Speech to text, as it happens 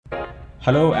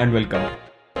Hello and welcome.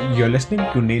 You're listening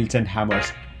to Nails and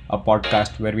Hammers, a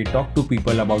podcast where we talk to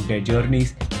people about their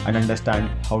journeys and understand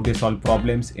how they solve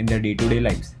problems in their day to day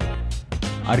lives.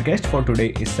 Our guest for today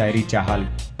is Sairi Chahal,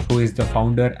 who is the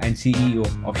founder and CEO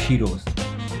of Sheroes.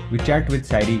 We chat with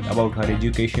Sairi about her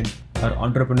education, her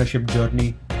entrepreneurship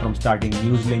journey from starting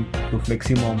Newslink to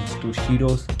Fleximoms to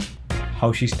Sheroes,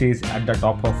 how she stays at the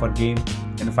top of her game,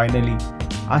 and finally,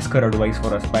 ask her advice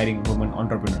for aspiring women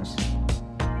entrepreneurs.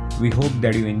 We hope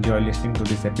that you enjoy listening to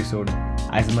this episode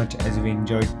as much as we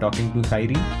enjoyed talking to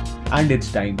Sairi, and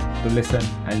it's time to listen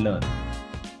and learn.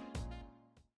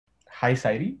 Hi,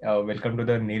 Sairi. Welcome to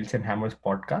the Nails and Hammers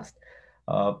podcast.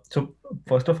 So,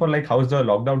 first of all, how's the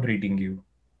lockdown treating you?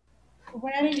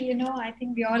 Well, I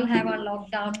think we all have our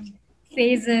lockdown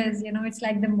phases. It's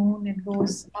like the moon, it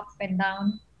goes up and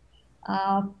down.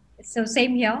 Uh, so,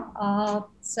 same here.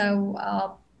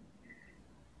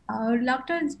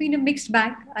 Lockdown has been a mixed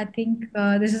bag. I think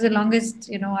this is the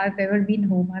longest, I've ever been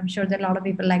home. I'm sure there are a lot of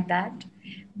people like that.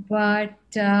 But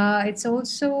it's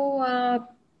also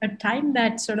a time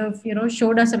that sort of,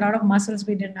 showed us a lot of muscles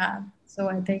we didn't have. So,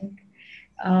 I think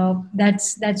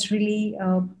that's really,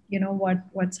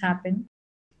 what's happened.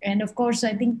 And of course,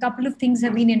 I think a couple of things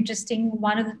have been interesting.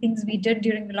 One of the things we did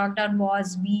during the lockdown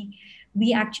was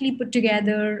we actually put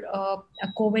together a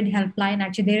COVID helpline.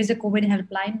 Actually, there is a COVID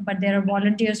helpline, but there are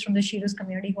volunteers from the Sheroes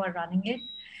community who are running it.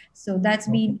 So that's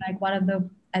been like one of the,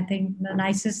 I think, the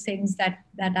nicest things that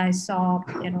I saw,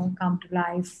 come to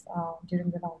life during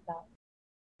the lockdown.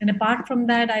 And apart from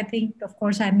that, I think, of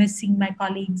course, I miss seeing my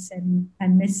colleagues and I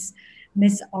miss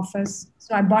office.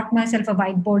 So I bought myself a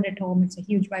whiteboard at home. It's a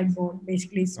huge whiteboard,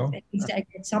 basically. So Oh, at least I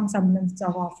get some semblance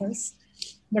of office.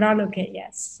 But all okay,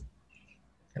 yes.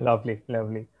 Lovely,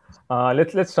 lovely.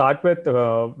 Let's start with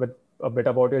a bit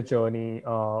about your journey.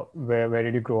 Where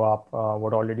did you grow up?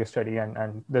 What all did you study?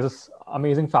 And there's this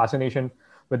amazing fascination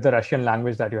with the Russian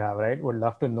language that you have, right? Would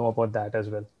love to know about that as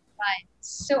well. Right.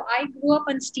 So I grew up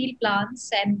on steel plants,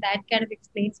 and that kind of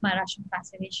explains my Russian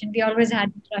fascination. We always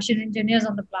had Russian engineers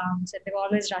on the plants, and there were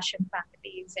always Russian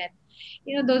families.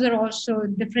 And, those are also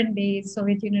different days.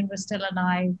 Soviet Union was still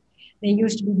alive. There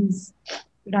used to be these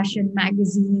Russian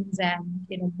magazines and,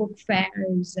 book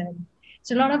fairs. And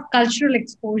so a lot of cultural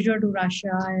exposure to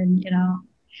Russia and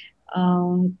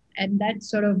that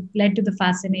sort of led to the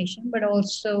fascination, but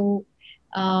also,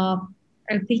 uh,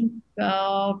 I think,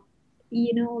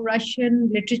 Russian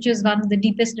literature is one of the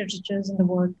deepest literatures in the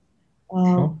world.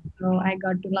 oh. So I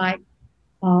got to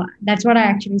that's what I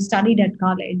actually studied at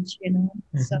college. So,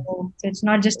 Mhm. so it's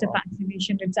not just a Wow.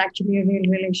 fascination, it's actually a real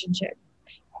relationship.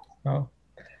 Oh.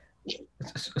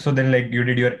 So then, you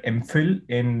did your MPhil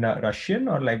in Russian,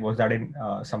 or was that in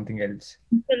something else?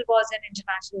 Phil was in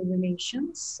international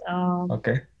relations,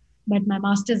 Okay. but my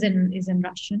master's is in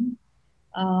Russian.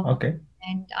 Uh, Okay.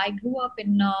 and I grew up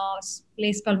in a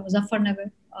place called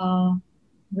Muzaffarnagar,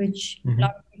 which a Mm-hmm.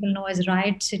 lot of people know as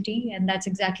Riot City, and that's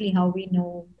exactly how we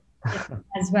know it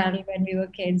as well. When we were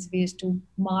kids, we used to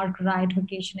mark Riot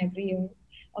vacation every year.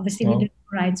 Obviously, we Oh. didn't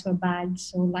know riots were bad,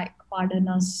 so pardon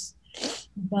us.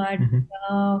 But Mm-hmm.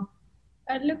 uh,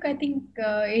 look, I think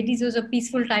 80s was a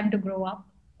peaceful time to grow up.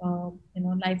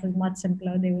 Life was much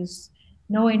simpler. There was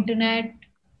no internet.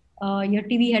 Your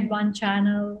TV had one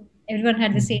channel. Everyone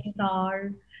had the Mm-hmm. same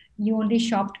car. You only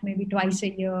shopped maybe twice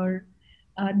a year.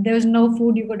 There was no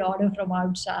food you could order from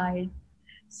outside.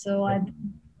 So Yep.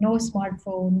 no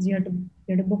smartphones. You had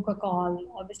to book a call.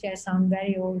 Obviously, I sound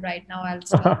very old right now. I'll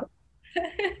stop.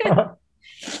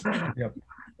 Yep.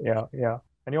 Yeah, yeah.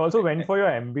 And you also went for your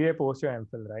MBA post your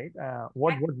MPhil, right?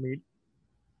 What made?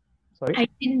 Sorry. I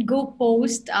didn't go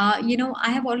post. I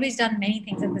have always done many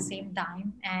things at the same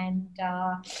time. And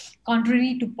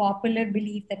contrary to popular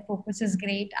belief that focus is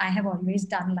great, I have always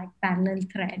done like parallel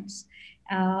threads.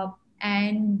 Uh,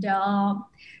 and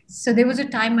So there was a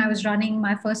time I was running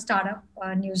my first startup,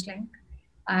 Newslink.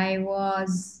 I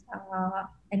was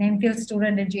an MPhil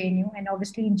student at JNU, and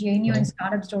obviously JNU and Oh.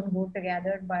 startups don't go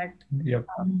together, but Yep.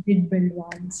 did build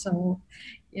one. So,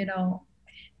 you know,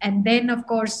 and then, of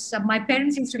course, my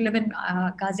parents used to live in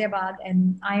Ghaziabad, and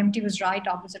IMT was right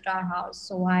opposite our house.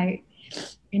 So I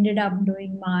ended up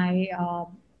doing my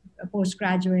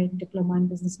postgraduate diploma in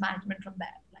business management from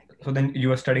there. So then you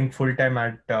were studying full time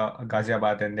at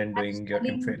Ghaziabad and then I was doing your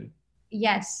studying. MPhil.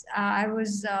 Yes, I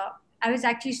was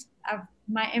actually.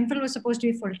 My MPhil was supposed to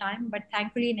be full time, but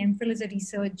thankfully, an MPhil is a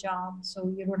research job, so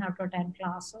you don't have to attend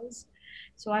classes.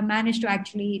 So I managed to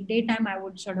actually daytime. I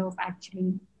would sort of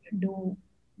actually do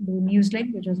do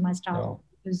Newslink, which was my startup. Oh.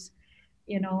 It was,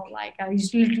 like I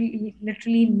used to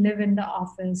literally live in the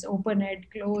office, open it,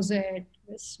 close it,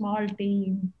 a small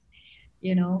team.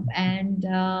 and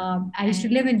I used to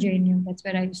live in JNU. That's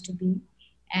where I used to be.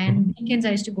 And weekends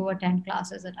I used to go attend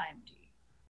classes at IMT.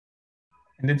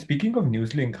 And then speaking of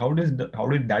Newslink, how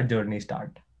did that journey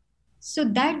start? So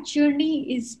that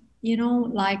journey is,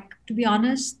 like, to be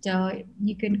honest,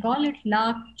 you can call it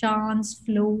luck, chance,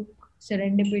 fluke,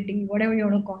 serendipity, whatever you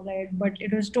want to call it, but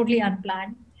it was totally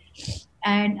unplanned.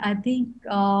 And I think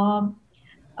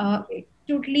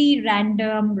totally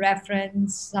random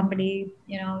reference. Somebody,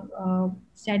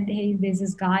 said, "Hey, there's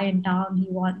this guy in town.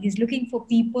 He's looking for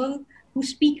people who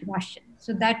speak Russian."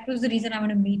 So that was the reason I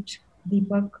want to meet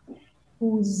Deepak,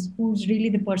 who's really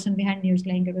the person behind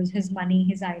Newslink. It was his money,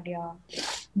 his idea,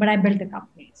 but I built the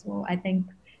company. So I think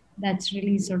that's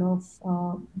really sort of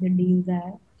the deal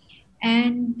there.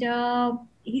 And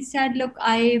he said, "Look,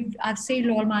 I've sailed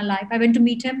all my life." I went to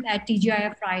meet him at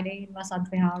TGIF Friday in Vasant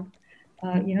Vihar.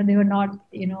 There were not,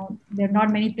 there are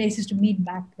not many places to meet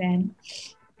back then.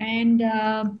 And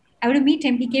I went to meet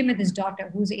him. He came with his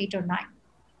daughter, who's 8 or 9.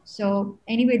 So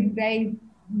anyway, very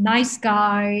nice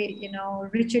guy,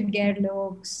 Richard Gere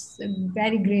looks,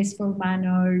 very graceful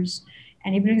manners,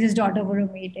 and he brings his daughter for a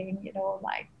meeting,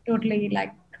 like totally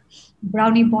like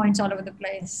brownie points all over the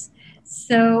place.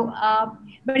 So,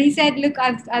 but he said, "Look,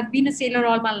 I've been a sailor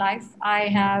all my life. I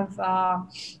have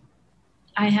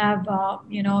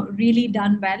really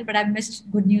done well, but I've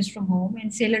missed good news from home.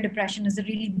 And sailor depression is a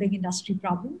really big industry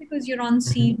problem because you're on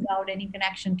sea without any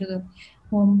connection to the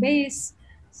home base.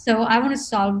 So I want to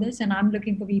solve this, and I'm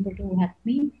looking for people to help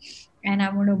me. And I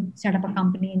want to set up a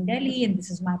company in Delhi, and this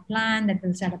is my plan, that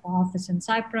we'll set up an office in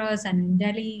Cyprus and in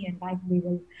Delhi, and like we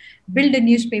will build a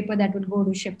newspaper that will go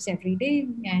to ships every day,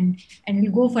 and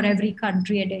it'll go for every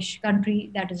country,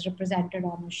 country that is represented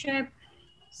on the ship."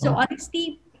 So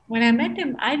honestly, when I met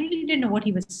him, I really didn't know what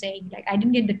he was saying. Like, I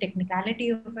didn't get the technicality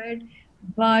of it,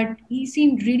 but he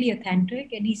seemed really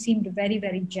authentic, and he seemed very,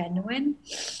 very genuine.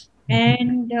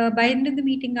 And by the end of the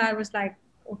meeting, I was like,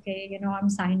 "Okay, I'm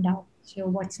signed up. So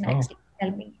what's next?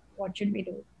 Tell me, what should we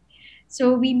do?" So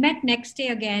we met next day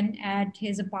again at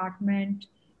his apartment,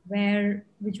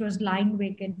 which was lying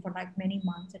vacant for like many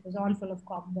months. It was all full of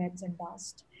cobwebs and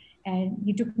dust. And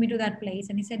he took me to that place,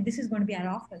 and he said, "This is going to be our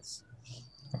office."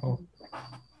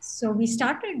 So we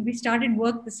started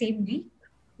work the same week,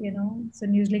 so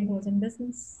Newslink was in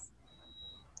business.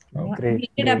 Great, we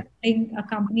ended up building a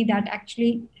company that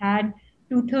actually had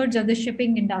 2/3 of the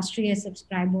shipping industry as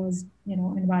subscribers,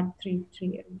 in about three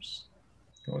years.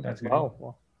 Oh, that's great.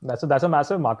 Wow. That's a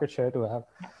massive market share to have.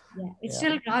 Yeah, it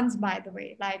still runs, by the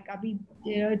way. Like, I mean,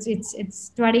 it's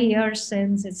 20 years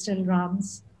since it still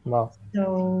runs. Wow.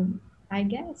 So I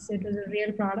guess it was a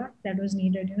real product that was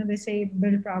needed. They say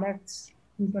build products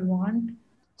people want.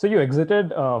 So you exited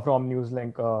from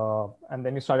Newslink, and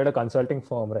then you started a consulting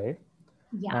firm, right?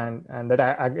 Yeah. And that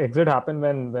exit happened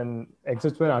when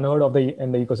exits were unheard of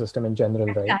in the ecosystem in general,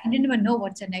 right? I didn't even know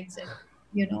what's an exit.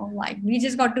 Like, we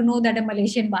just got to know that a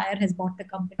Malaysian buyer has bought the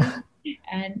company,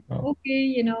 and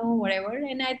okay, whatever.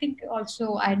 And I think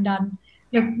also I'd done.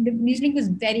 Look, the Newslink was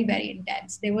very, very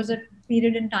intense. There was a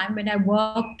period in time when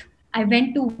I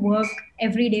went to work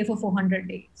every day for 400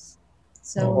 days.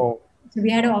 So we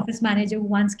had an office manager who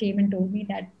once came and told me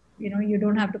that, you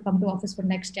don't have to come to office for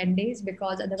next 10 days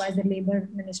because otherwise the labor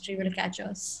ministry will catch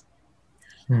us.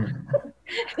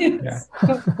 Yeah.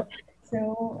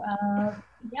 So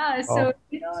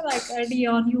like early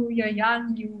on, you're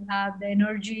young, you have the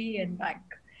energy, and like,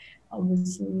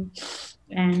 obviously,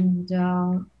 and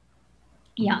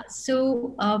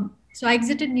so I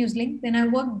exited Newslink. Then I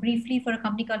worked briefly for a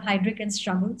company called Heidrick and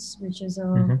Struggles, which is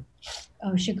a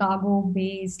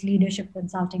Chicago-based leadership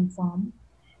consulting firm.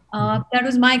 That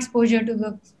was my exposure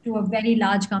to a very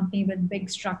large company with big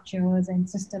structures and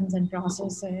systems and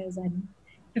processes and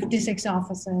 56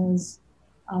 offices.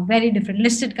 A very different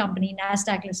listed company,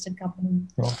 NASDAQ listed company,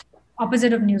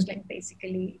 opposite of Newslink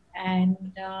basically. And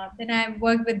then I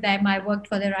worked with them. I worked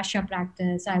for the Russia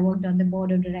practice. I worked on the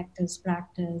board of directors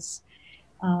practice.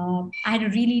 I had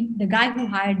the guy who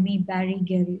hired me, Barry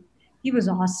Gill, he was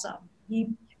awesome.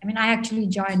 I actually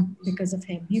joined because of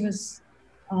him. He was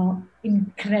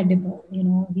incredible.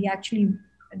 He actually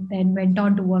then went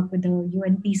on to work with the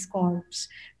UN Peace Corps.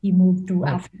 He moved to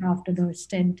Africa after the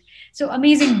stint. So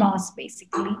amazing boss,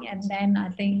 basically. And then I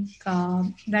think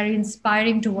very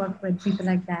inspiring to work with people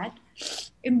like that.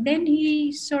 And then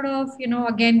he sort of,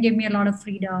 again, gave me a lot of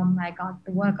freedom. I got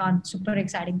to work on super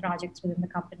exciting projects within the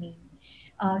company.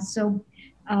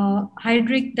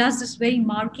 Heidrick does this very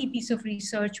marquee piece of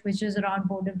research, which is around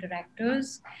board of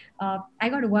directors. I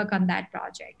got to work on that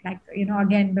project. Like,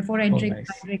 again, before entering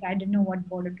Heidrick, I didn't know what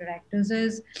board of directors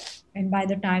is. And by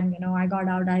the time, I got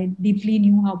out, I deeply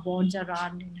knew how boards are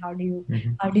run and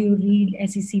Mhm. how do you read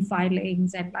SEC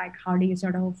filings, and like how do you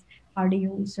sort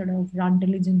of run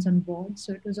diligence on boards.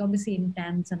 So it was obviously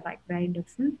intense and like very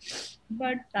different.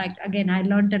 But like again, I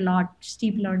learned a lot,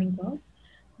 steep learning curve.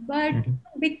 But Mhm.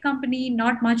 big company,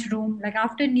 not much room. Like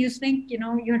after Newslink, you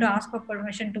have to ask for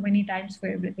permission too many times for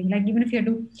everything. Like even if you have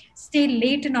to stay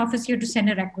late in office, you have to send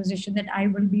a requisition that I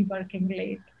will be working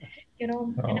late. And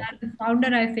Oh. as the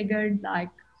founder, I figured like,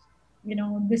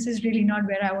 this is really not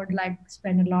where I would like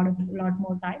spend a lot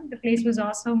more time. The place was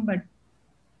awesome, but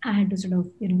I had to sort of,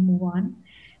 move on.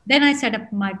 Then I set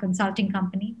up my consulting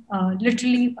company,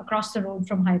 literally across the road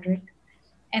from Hydric.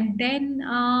 And then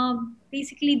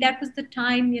basically that was the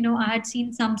time, I had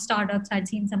seen some startups, I'd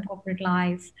seen some corporate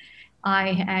life. I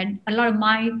had a lot of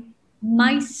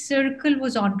my circle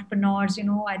was entrepreneurs.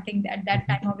 I think at that Mhm.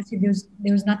 time, obviously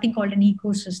there was nothing called an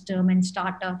ecosystem and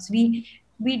startups.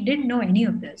 We didn't know any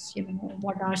of this,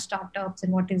 what are startups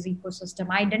and what is ecosystem.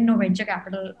 I didn't know venture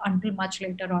capital until much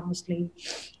later, honestly.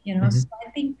 So Mhm. I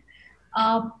think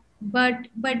uh, but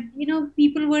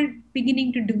people were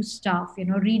beginning to do stuff.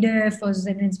 Rediff was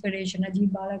an inspiration.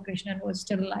 Ajit Balakrishnan was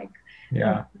still like a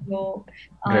Yeah, hero.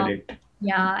 uh, relate.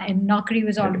 yeah, and Naukri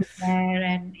was already Rediff. there,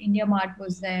 and India Mart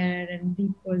was there, and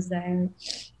Deep was there.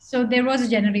 So there was a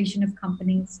generation of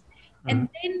companies. And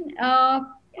then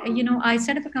I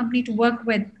set up a company to work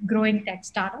with growing tech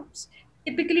startups,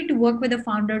 typically to work with a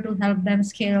founder to help them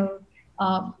scale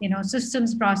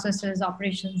systems, processes,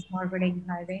 operations, marketing,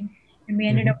 hiring. And we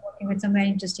ended Mhm. up working with some very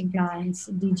interesting clients,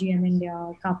 DGM India,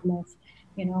 a couple of,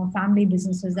 family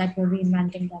businesses that were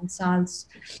reinventing themselves.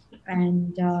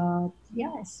 And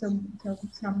yeah, so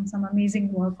some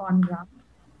amazing work on ground.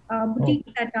 Oh. Boutique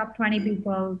set up, 20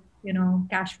 people,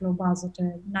 cash flow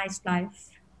positive, nice life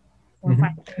for Mhm.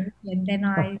 5 years. And then Oh.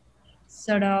 I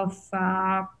sort of,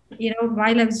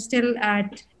 while I was still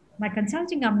at my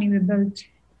consulting company, we built,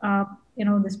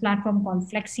 this platform called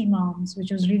Flexi Moms,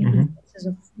 which was really the Mhm. basis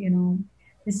of,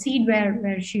 the seed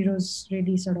where Shiro's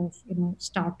really sort of,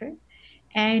 started.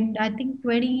 And I think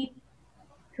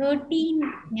 2013,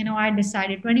 I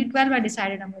decided, 2012, I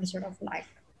decided I'm going to sort of like,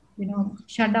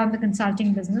 shut down the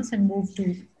consulting business and move to,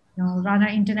 run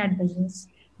an internet business.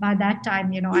 By that time,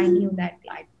 I knew that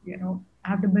like, I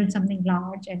have to build something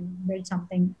large and build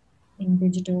something in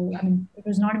digital. I mean, it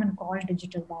was not even called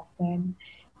digital back then.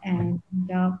 And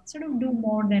sort of do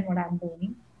more than what I'm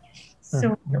doing.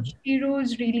 So Yep.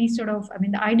 Shiro's really sort of, I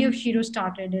mean, the idea of Shiro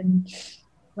started in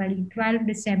 2012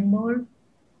 December.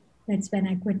 That's when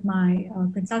I quit my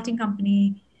consulting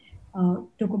company.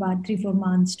 Took about 3-4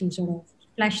 months to sort of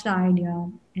flesh the idea,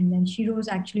 and then Shiro's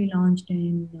actually launched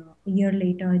in a year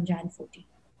later in Jan 14.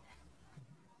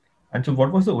 And so,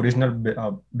 what was the original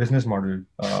business model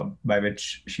by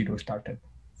which Shiro started?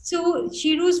 So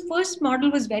Shiro's first model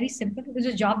was very simple. It was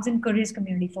a jobs and careers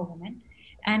community for women.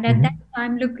 And at that Mhm.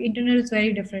 time, look, internet is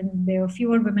very different. There were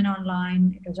fewer women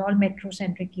online. It was all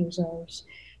metro-centric users.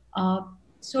 Uh,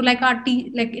 so like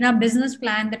in our business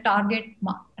plan, the target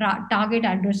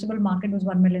addressable market was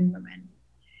 1 million women.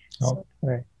 Oh. So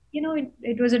Right.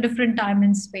 it was a different time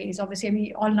and space.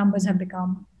 Obviously, all numbers have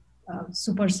become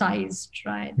supersized,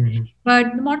 right? Mhm.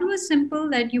 But the model was simple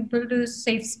that you build a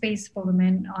safe space for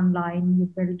women online. You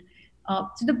build,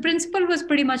 so the principle was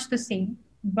pretty much the same,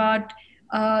 but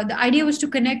the idea was to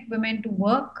connect women to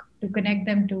work, to connect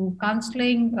them to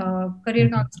counseling, career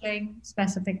Mhm. counseling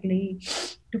specifically,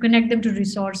 to connect them to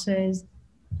resources.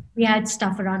 We had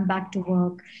stuff around back to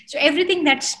work. So everything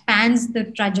that spans the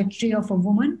trajectory of a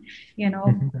woman, you know,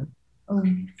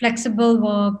 Mhm. flexible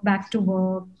work, back to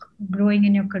work, growing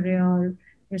in your career,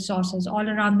 resources, all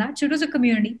around that. So it was a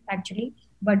community actually,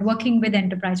 but working with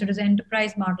enterprise. So it was an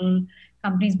enterprise model.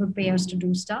 Companies would pay us to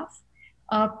do stuff.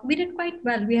 We did quite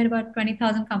well. We had about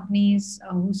 20,000 companies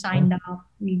who signed Oh. up.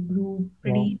 We grew Wow.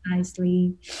 pretty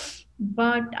nicely.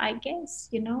 But I guess,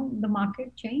 the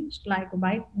market changed. Like,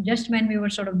 by just when we were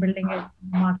sort of building it,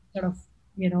 the market sort of,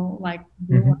 like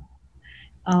blew up.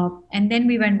 Mhm. And then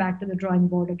we went back to the drawing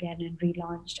board again and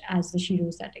relaunched as the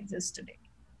Shiros that exist today.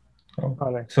 Oh.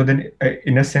 All right. So then,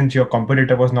 in a sense, your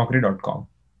competitor was Naukri.com.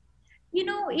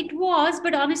 It was,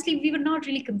 but honestly, we were not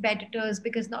really competitors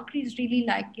because Naukri is really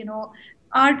like,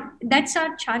 our that's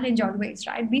our challenge always,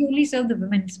 right? We only serve the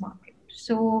women's market.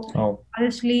 So Oh.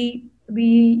 honestly,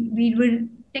 we were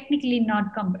technically not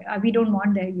we don't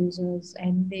want their users,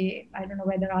 and I don't know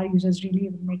whether our users really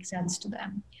even make sense to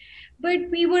them. But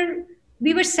we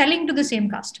were selling to the same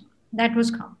customer. That was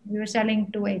common. We were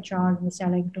selling to HR, we were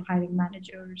selling to hiring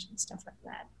managers and stuff like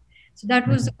that. So that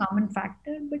was the common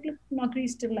factor. But look, Naukri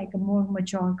is still like a more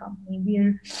mature company.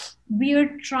 We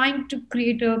are trying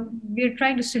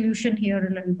to solution here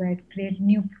a little bit, create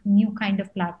new kind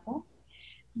of platform.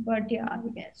 But yeah, I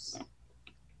guess.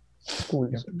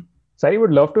 Cool. So I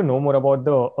would love to know more about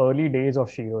the early days of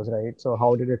Sheroes, right? So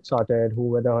how did it started? Who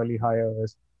were the early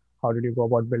hires? How did you go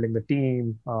about building the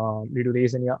team? Did you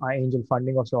raise any angel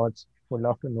funding of sorts? Would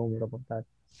love to know more about that.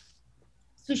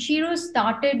 So Shiro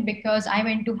started because I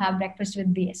went to have breakfast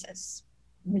with BSS,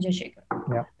 Vijay Shekhar.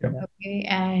 Yeah. Okay,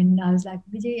 and I was like,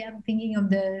 Vijay, I'm thinking of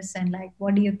this, and like,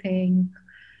 what do you think?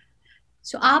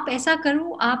 So आप ऐसा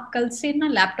करो, आप कल से ना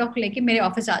laptop लेके मेरे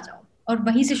office आ जाओ और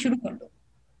वहीं से शुरू कर दो.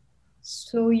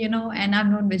 So and I've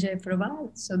known Vijay for a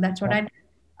while, so that's what I did.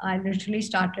 I literally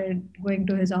started going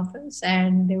to his office,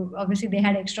 and they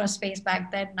had extra space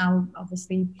back then. Now,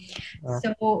 obviously,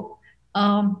 so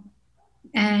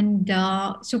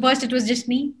so first it was just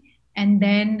me, and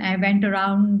then I went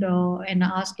around and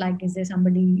asked, like, is there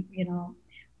somebody,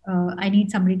 I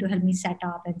need somebody to help me set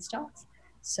up and stuff.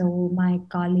 So my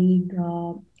colleague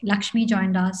Lakshmi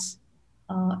joined us,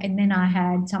 and then I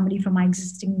had somebody from my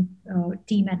existing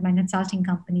team at my consulting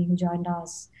company who joined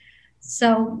us.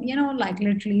 So, like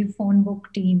literally phone book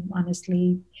team,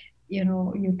 honestly,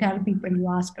 you tell people, you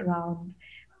ask around.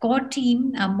 Core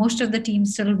team, most of the team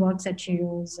still works at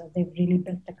Sheroes. They've really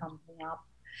built the company up.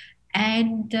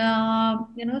 And,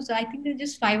 so I think there's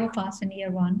just 5 of us in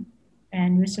year one,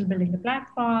 and we're still building the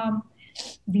platform.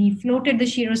 We floated the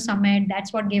Sheroes Summit.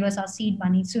 That's what gave us our seed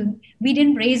money. So we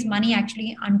didn't raise money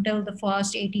actually until the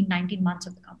first 18, 19 months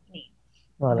of the company.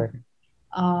 All right.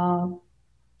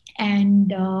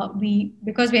 And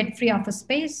because we had free office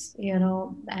space,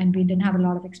 and we didn't have a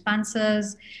lot of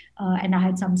expenses, and I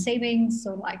had some savings,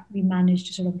 so like we managed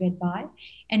to sort of get by.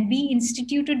 And we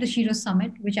instituted the Sheroes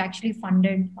Summit, which actually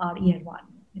funded our year one.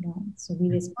 So we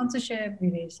raised sponsorship,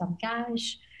 we raised some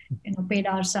cash, paid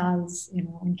ourselves,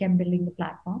 and kept building the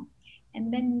platform.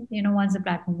 And then, once the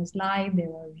platform was live, there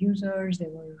were users,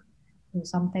 there was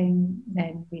something,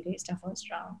 then we raised our first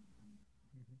round.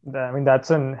 I mean,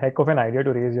 that's a heck of an idea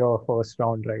to raise your first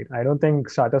round, right? I don't think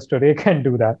startups today can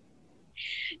do that.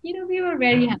 We were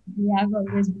very happy. I've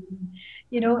always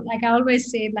been, like I always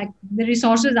say, like the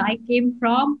resources I came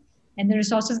from and the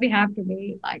resources we have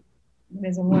today, like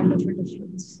there's a world of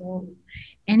difference. So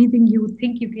anything you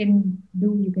think you can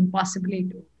do, you can possibly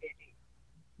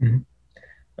do.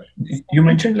 You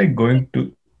mentioned like going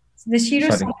to... The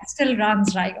Sheroes Summit still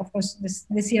runs, right? Of course,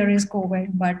 this year is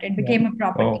COVID, but it became a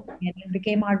property, and it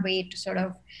became our way to sort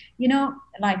of,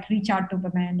 like reach out to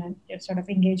women and sort of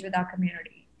engage with our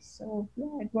community. So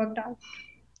yeah, it worked out.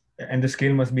 And the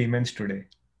scale must be immense today.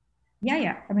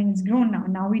 Yeah. I mean, it's grown now.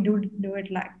 Now we do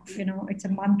it like, it's a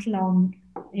month-long,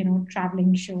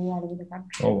 traveling show all over the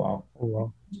country. Oh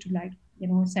wow. To like,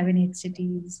 7-8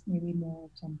 cities, maybe more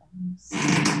sometimes.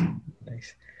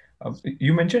 Nice.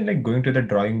 You mentioned like going to the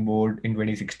drawing board in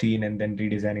 2016 and then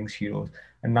redesigning Sheroes.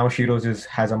 And now Sheroes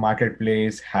has a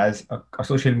marketplace, has a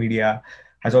social media,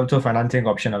 has also a financing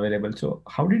option available. So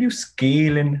how did you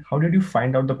scale and how did you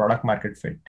find out the product market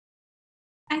fit?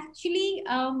 Actually,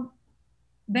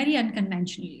 very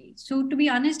unconventionally. So to be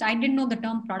honest, I didn't know the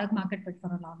term product market fit for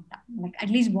a long time. Like at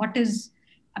least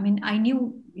I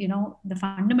knew, the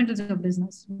fundamentals of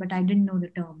business, but I didn't know the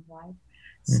term, right?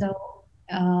 So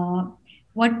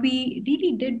what we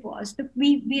really did was that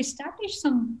we established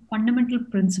some fundamental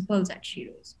principles at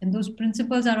Sheroes, and those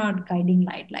principles are our guiding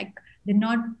light. Like they're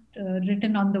not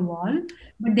written on the wall,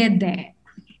 but they're there.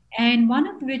 And one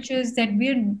of which is that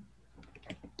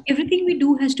everything we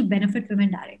do has to benefit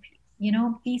women directly.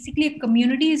 Basically a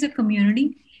community is a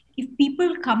community if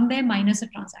people come there minus a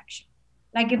transaction.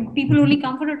 Like if people only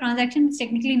come for a transaction, it's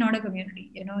technically not a community.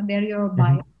 They're your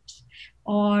buyers.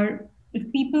 Or if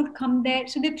people come there,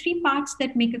 so there are 3 parts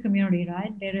that make a community,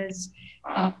 right? There is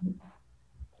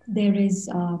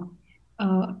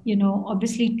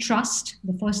obviously trust.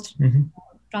 The first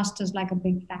trust is like a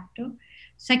big factor.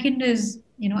 Second is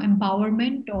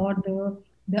empowerment, or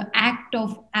the act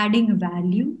of adding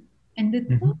value, and the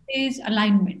third is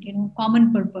alignment.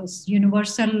 Common purpose,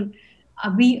 universal.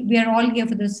 We are all here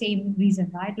for the same reason,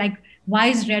 right? Like why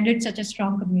is Reddit such a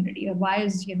strong community, or why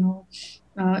is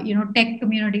tech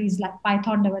communities like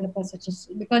Python developers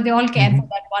because they all care for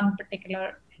that one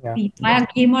particular piece. Why are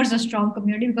gamers a strong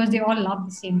community? Because they all love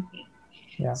the same thing.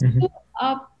 Yeah.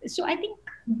 So I think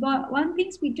one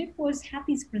thing we did was have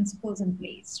these principles in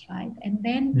place, right? And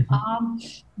then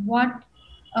what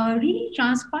really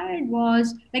transpired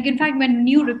was, like, in fact, when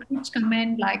new recruits come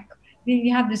in, like we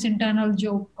have this internal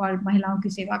joke called Mahilaon ki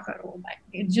Seva Karo. Like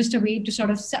it's just a way to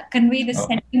sort of convey the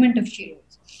sentiment of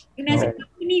Sheroes. And as a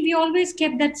company, company, we always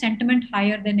kept that sentiment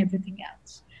higher than everything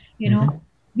else.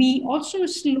 We also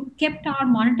kept our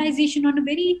monetization on a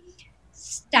very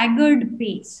staggered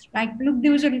pace. Like, look,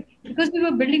 there was because we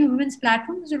were building a women's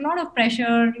platform, there's a lot of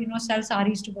pressure, sell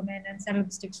saris to women and sell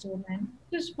lipsticks to women.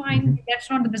 It was fine. That's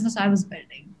not the business I was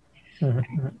building.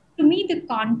 To me, the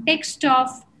context of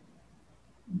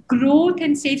growth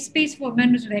and safe space for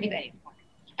women was very, very important.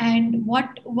 And what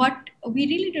we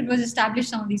really did was establish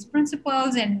some of these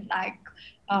principles, and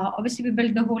obviously we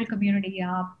built the whole community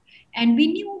up, and we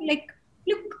knew, like,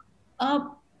 look,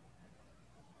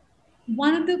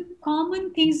 one of the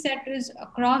common things that is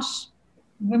across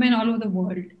women all over the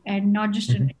world, and not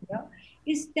just in India,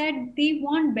 is that they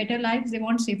want better lives, they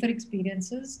want safer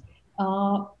experiences.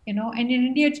 And in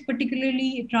India, it's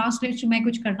particularly, it translates to "main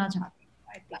kuch karna chahti hu,"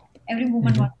 right? Like, every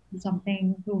woman wants to do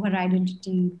something, prove her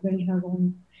identity, build her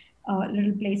own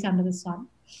little place under the sun,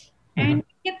 and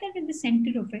we kept that at the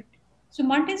center of it. So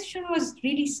monetization was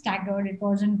really staggered. It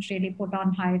wasn't really put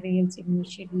on high rails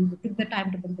initially. We took the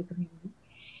time to build the community.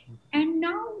 And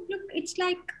now, look, it's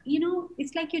like,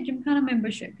 it's like your Gymkhana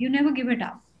membership. You never give it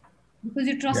up because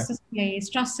you trust this place.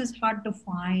 Trust is hard to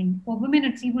find. For women,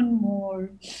 it's even more.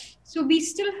 So we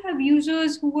still have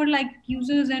users who were like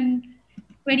users in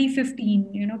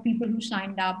 2015, people who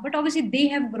signed up. But obviously, they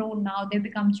have grown now. They've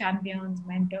become champions,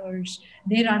 mentors.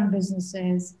 They run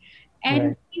businesses.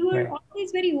 And we were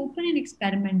always very open and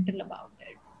experimental about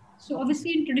it. So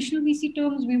obviously, in traditional VC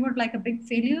terms, we were like a big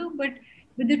failure. But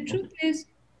the truth is,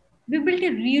 we built a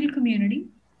real community,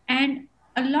 and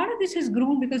a lot of this has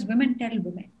grown because women tell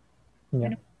women.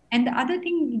 And the other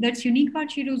thing that's unique about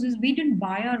Cheetos is we didn't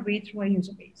buy our way through our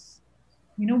user base.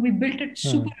 We built it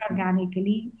super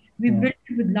organically. We built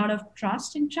it with a lot of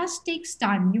trust, and trust takes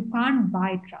time. You can't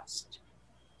buy trust.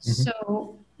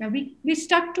 So we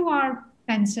stuck to our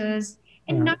fences,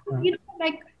 and now,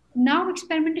 now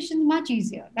experimentation is much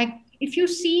easier. Like, if you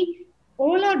see,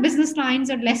 all our business lines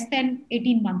are less than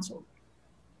 18 months old.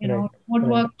 What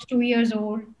works 2 years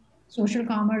old, social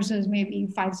commerce is maybe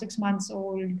 5-6 months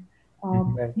old.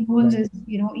 Loans is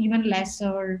even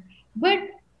lesser. But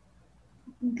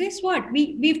guess what?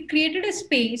 We've created a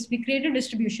space, we created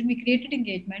distribution, we created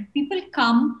engagement. People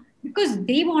come because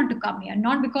they want to come here,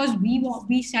 not because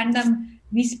we send them,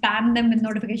 we spam them with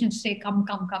notifications to say come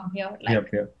here.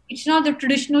 It's not the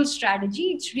traditional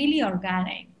strategy, it's really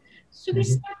organic. So we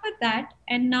start with that,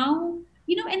 and now,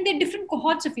 and there are different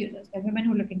cohorts of users. There are women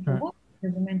who are looking for work,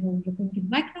 there are women who are looking to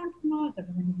micro entrepreneurs, there are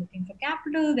women who are looking for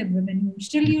capital, there are women who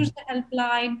still use the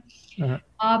helpline.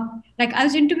 Like, I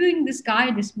was interviewing this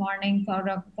guy this morning for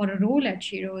a role at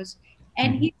Cheetos,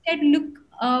 and he said, look,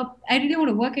 I really want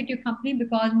to work at your company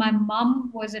because my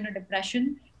mom was in a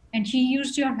depression and she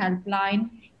used your helpline,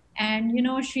 and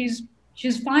she's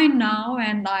fine now,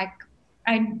 and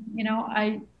and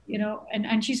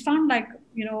she's found like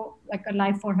a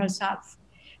life for herself.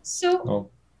 So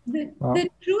the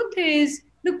truth is,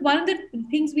 look, one of the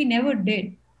things we never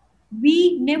did,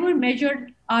 we never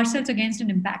measured ourselves against an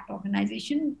impact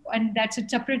organization, and that's a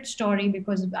separate story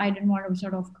because I didn't want to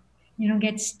sort of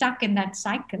get stuck in that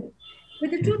cycle.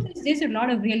 But the truth is, there's a lot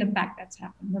of real impact that's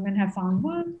happened. Women have found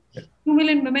work. 2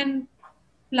 million women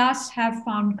plus have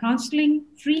found counseling,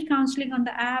 free counseling on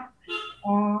the app.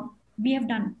 We have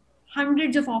done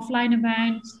hundreds of offline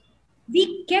events.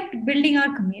 We kept building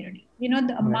our community.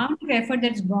 The amount of effort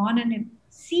that's gone in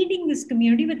seeding this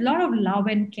community with a lot of love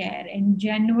and care and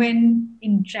genuine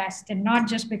interest, and not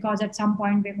just because at some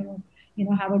point we're going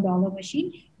to have a dollar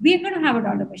machine. We're going to have a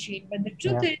dollar machine, but the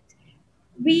truth is,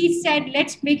 we said,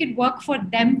 let's make it work for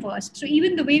them first. So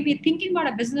even the way we're thinking about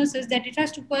a business is that it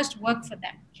has to first work for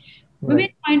them. Women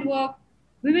find work,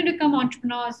 women become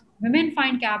entrepreneurs, women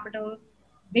find capital,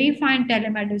 they find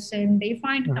telemedicine, they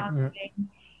find counseling.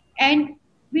 And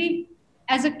we,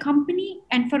 as a company,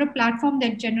 and for a platform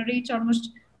that generates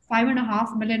almost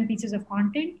 5.5 million pieces of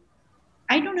content,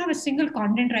 I don't have a single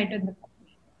content writer in the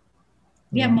company.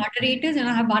 We have moderators, and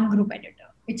I have one group editor.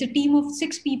 It's a team of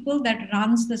 6 people that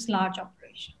runs this large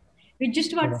operation. We're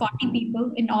just about 40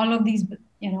 people in all of these,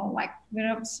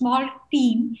 we're a small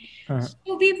team.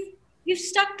 So we've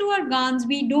stuck to our guns.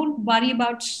 We don't worry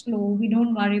about slow. We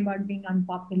don't worry about being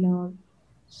unpopular.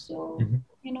 So,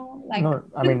 No,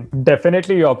 I mean,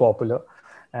 definitely you're popular.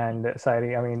 And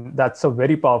Sairi, I mean, that's a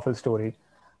very powerful story.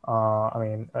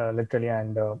 Literally,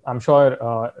 and I'm sure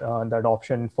the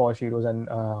adoption for Cheetos and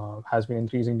has been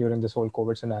increasing during this whole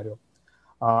COVID scenario.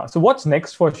 So what's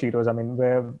next for Cheetos? I mean,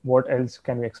 what else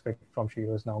can we expect from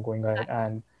Cheetos now going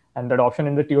ahead? And the adoption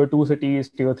in the tier 2 cities,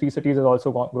 tier 3 cities has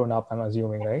also grown up, I'm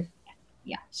assuming, right?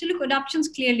 Yeah. So look, adoption's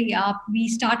clearly up. We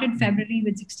started February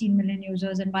with 16 million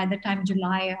users, and by the time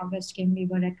July, August came, we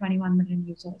were at 21 million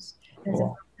users. That's the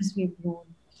Wow. fastest we've grown.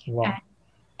 Wow.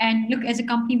 And look, as a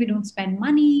company, we don't spend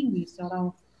money. We sort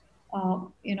of,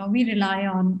 we rely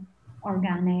on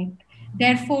organic.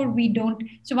 Therefore, we don't.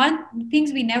 So one of the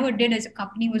things we never did as a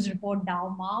company was report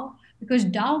DAO MAU, because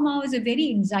DAO MAU is a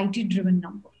very anxiety-driven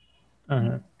number.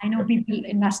 I know people,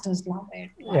 investors love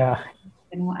it. Yeah.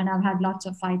 And I've had lots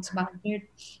of fights about it.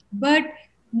 But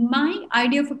my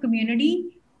idea for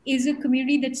community is a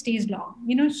community that stays long.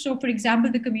 So for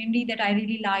example, the community that I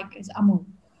really like is Amul.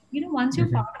 Once you're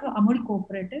part of Amul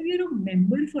cooperative, you're a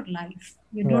member for life.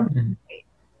 You Yeah. don't.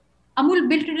 Amul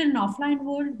built it in an offline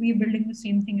world. We're building the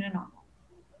same thing in an online.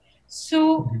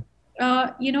 So,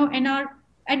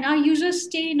 and our users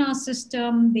stay in our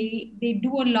system. They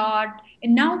do a lot,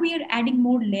 and now we are adding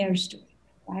more layers to it,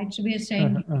 right? So we are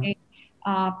saying, okay,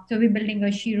 so we're building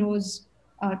a Shiro's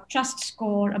trust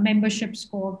score, a membership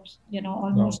score,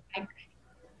 almost like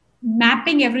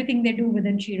mapping everything they do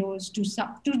within Shiro's to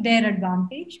their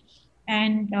advantage,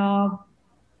 and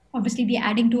obviously we're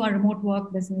adding to our remote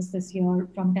work business this year.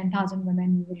 From 10,000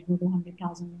 women, we will go to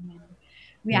 100,000 women.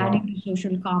 We're adding to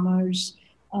social commerce.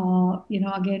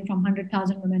 Again, from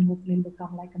 100,000 women, hopefully it'll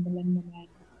become like 1 million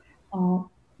women.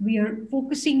 We are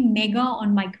focusing mega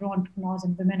on micro entrepreneurs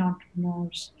and women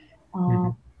entrepreneurs.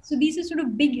 So these are sort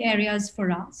of big areas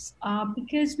for us,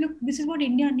 because look, this is what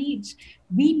India needs.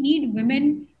 We need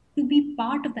women to be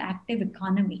part of the active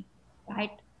economy,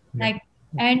 right?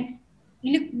 And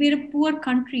look, we're a poor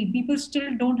country. People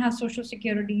still don't have social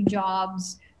security,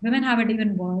 jobs. Women have it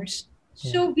even worse.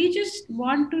 So we just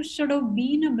want to sort of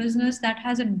be in a business that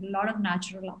has a lot of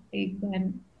natural uptake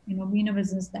than, be in a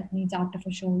business that needs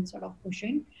artificial sort of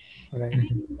pushing. Right.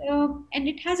 And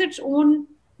it has its own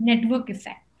network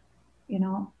effect,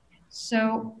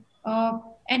 So,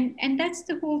 and that's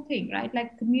the whole thing, right?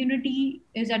 Like community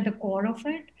is at the core of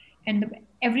it, and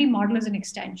every model is an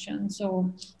extension.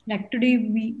 So, like today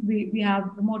we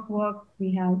have remote work,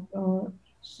 we have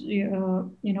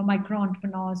micro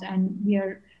entrepreneurs, and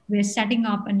we're setting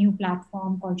up a new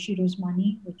platform called Shiro's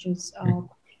Money, which is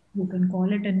you can call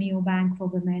it a neobank for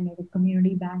women or a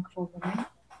community bank for women,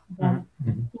 that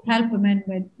to help women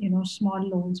with small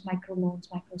loans, micro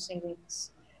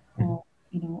savings,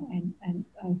 and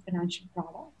financial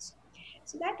products.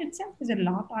 So that itself is a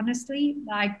lot, honestly.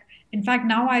 Like, in fact,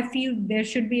 now I feel there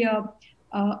should be a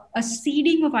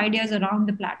seeding of ideas around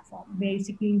the platform.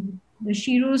 Basically, the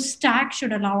Shiro stack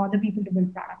should allow other people to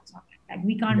build products on it. Like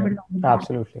we can't build on the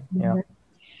absolutely. Yeah.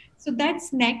 So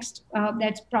that's next.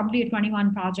 That's probably a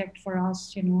 21 project for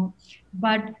us,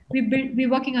 But we're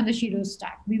working on the Shiros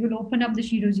stack. We will open up the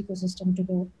Shiros ecosystem to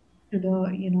the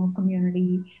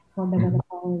community, for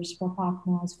developers, for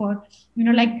partners, for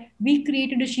like we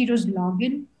created a Shiros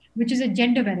login, which is a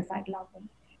gender verified login.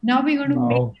 Now we're going to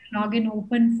make the login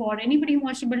open for anybody who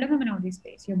wants to build a women-only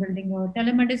space. You're building a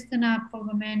telemedicine app for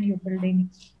women. You're building,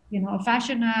 a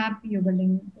fashion app. You're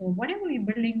building whatever you're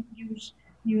building.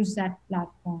 Use that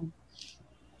platform.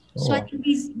 So I think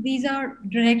these are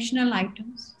directional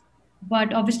items,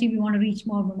 but obviously we want to reach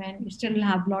more women. We still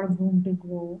have a lot of room to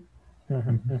grow.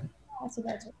 So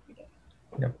that's what we do.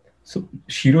 Yep. So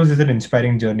Shiro's is an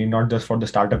inspiring journey, not just for the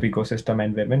startup ecosystem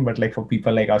and women, but like for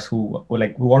people like us who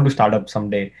want to start up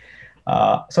someday.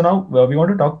 So now we want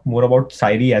to talk more about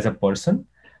Sairi as a person.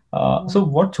 So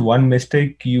what's one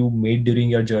mistake you made during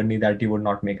your journey that you would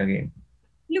not make again?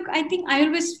 Look, I think I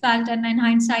always felt, and in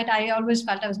hindsight, I always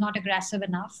felt I was not aggressive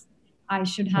enough. I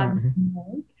should have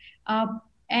more.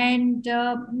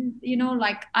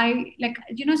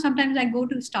 Sometimes I go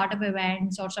to startup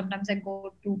events, or sometimes I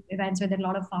go to events where there are a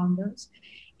lot of founders.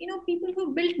 People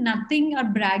who built nothing are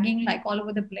bragging like all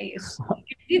over the place.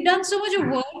 We've done so much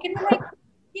work, and we're like,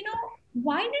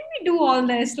 why didn't we do all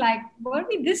this? Like, were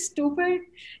we this stupid?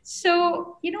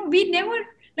 So, we never.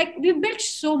 Like we built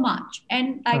so much,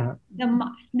 and like there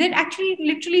are actually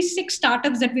literally 6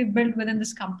 startups that we've built within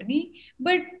this company.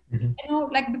 But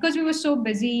like because we were so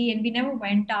busy and we never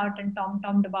went out and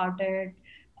tom-tommed about it,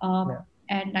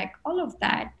 and like all of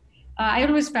that, I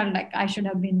always felt like I should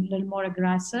have been a little more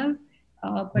aggressive.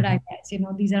 But I guess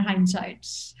these are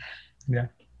hindsights. Yeah.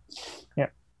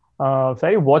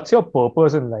 Sorry, what's your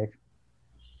purpose in life?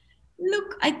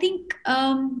 Look, I think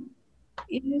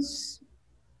it is.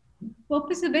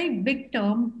 Purpose is a very big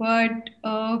term, but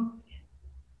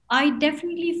I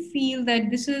definitely feel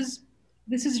that this is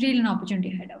really an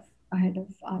opportunity ahead of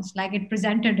us. Like it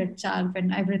presented itself,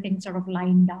 and everything sort of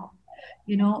lined up.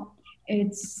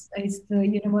 It's the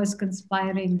universe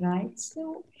conspiring, right?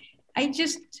 So I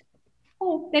just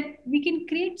hope that we can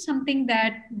create something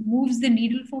that moves the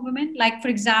needle for women. Like, for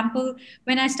example,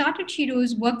 when I started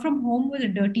Shiro's, work from home was a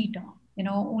dirty term,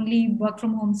 only work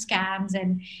from home scams.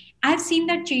 And I've seen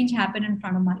that change happen in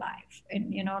front of my life.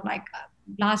 And, like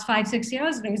last 5, 6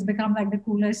 years, it's become like the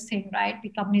coolest thing, right? The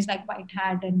companies like White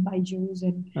Hat and Byju's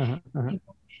and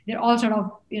they're all sort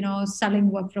of, selling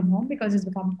work from home because it's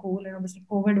become cool. And obviously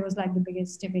COVID was like the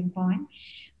biggest tipping point.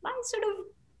 My sort of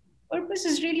purpose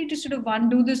is really to sort of one,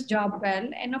 do this job well,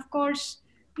 and of course,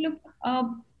 look,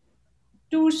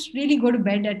 really go to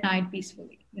bed at night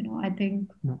peacefully. I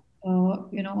think,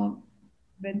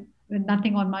 with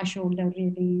nothing on my shoulder,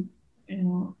 really,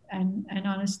 and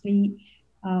honestly,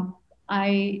 uh,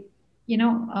 I, you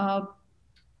know,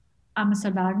 I'm a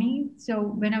Sardarni. So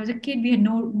when I was a kid, we had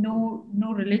no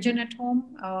religion at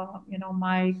home.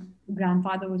 My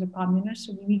grandfather was a communist,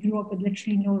 so we grew up with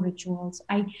literally no rituals.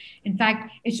 In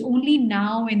fact, it's only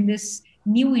now in this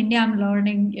new India I'm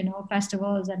learning,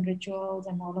 festivals and rituals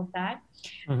and all of that.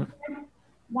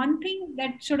 One thing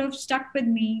that sort of stuck with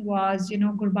me was,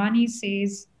 Gurbani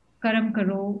says, "Karam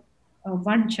karo,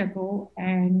 van chako,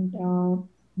 and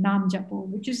naam japo,"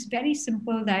 which is very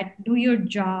simple. That do your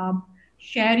job,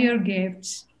 share your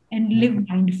gifts, and live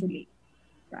mindfully,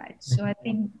 right? So I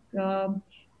think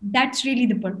that's really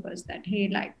the purpose. That hey,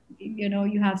 like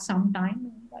you have some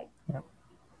time, like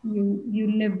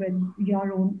you live with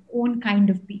your own kind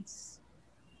of peace.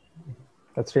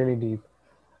 That's really deep.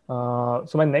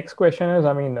 So my next question is,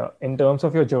 I mean, in terms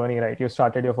of your journey, right? You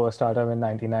started your first startup in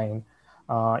 '99.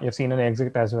 You've seen an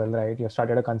exit as well, right? You've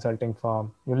started a consulting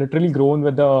firm. You've literally grown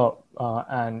with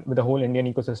the whole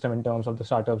Indian ecosystem in terms of the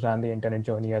startups and the internet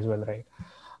journey as well, right?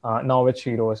 Now with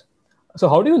Shiro's. So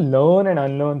how do you learn and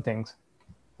unlearn things?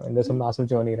 I mean, there's a massive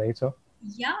journey, right? So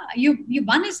yeah, you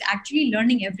one is actually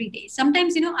learning every day.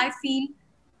 Sometimes I feel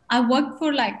I worked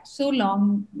for like so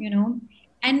long,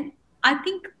 and I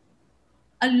think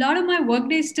a lot of my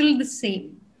workday is still the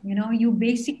same. You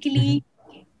basically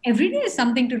every day is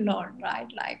something to learn, right?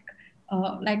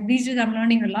 Like these days I'm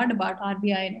learning a lot about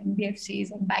RBI and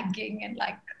NBFCs and banking and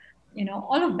like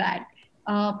all of that.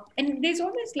 And there's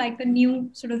always like a new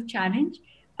sort of challenge.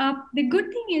 The good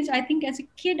thing is, I think as a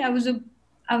kid I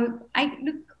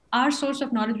look, our source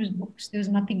of knowledge was books. There was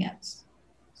nothing else.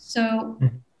 So,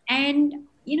 and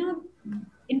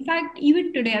in fact,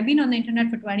 even today, I've been on the internet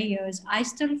for 20 years. I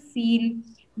still feel,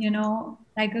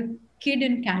 like a kid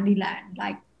in Candyland.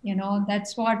 Like,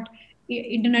 that's what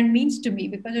internet means to me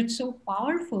because it's so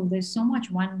powerful. There's so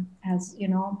much one has,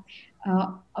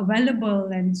 available,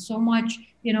 and so much,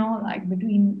 like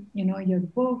between, your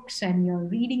books and your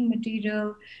reading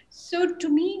material. So to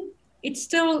me, it's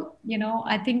still,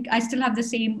 I think I still have the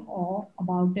same awe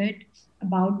about it,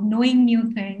 about knowing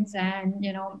new things, and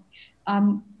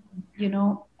um,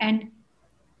 and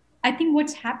I think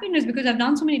what's happened is because I've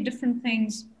done so many different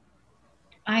things,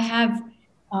 I have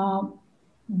uh,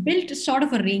 built a sort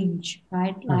of a range,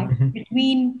 right? Like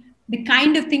between the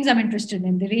kind of things I'm interested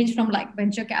in, they range from like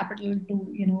venture capital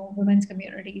to, women's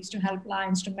communities to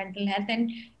helplines to mental health.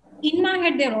 And in my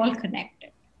head, they're all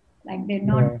connected. Like they're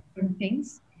not different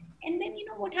things. And then,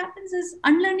 what happens is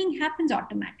unlearning happens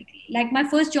automatically. Like my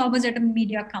first job was at a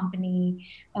media company,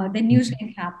 then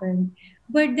Newslink happened,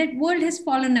 but that world has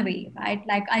fallen away, right?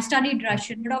 Like I studied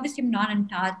Russian, but obviously I'm not in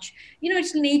touch.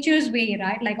 It's nature's way,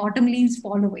 right? Like autumn leaves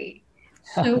fall away.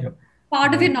 So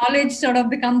part of your knowledge sort of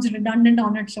becomes redundant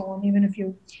on its own, even if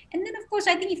you, and then of course,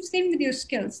 I think it's same with your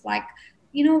skills. Like,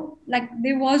 like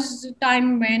there was a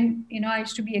time when, I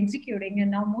used to be executing,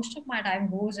 and now most of my time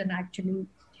goes in actually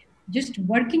just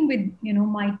working with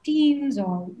my teams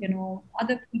or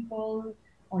other people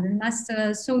or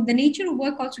investors. So the nature of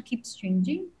work also keeps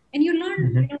changing, and you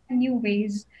learn new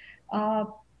ways.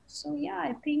 So yeah,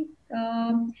 I think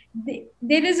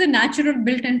there is a natural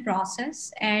built-in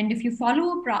process, and if you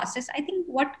follow a process, I think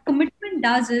what commitment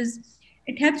does is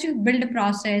it helps you build a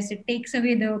process. It takes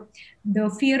away the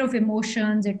fear of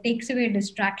emotions. It takes away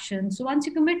distractions. So once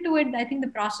you commit to it, I think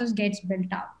the process gets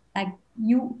built up. Like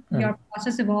your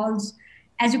process evolves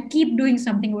as you keep doing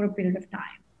something over a period of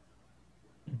time.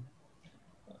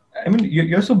 I mean,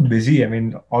 you're so busy, I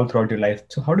mean, all throughout your life.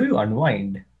 So how do you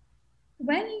unwind?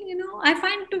 Well, I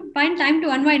find time to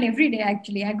unwind every day.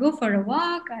 Actually, I go for a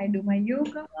walk. I do my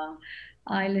yoga.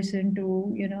 I listen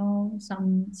to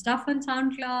some stuff on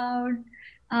SoundCloud.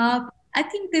 I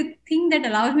think the thing that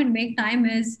allows me to make time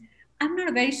is I'm not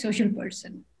a very social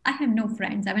person. I have no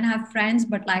friends. I mean, I have friends,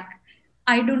 but like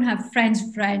I don't have friends,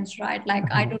 right?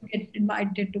 Like I don't get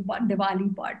invited to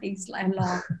Diwali parties a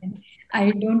lot. And I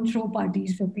don't throw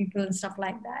parties for people and stuff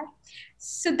like that.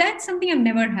 So that's something I've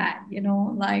never had,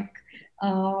 like,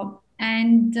 uh,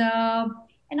 And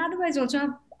otherwise also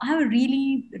I have a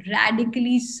really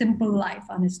radically simple life,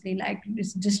 honestly, like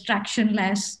it's distraction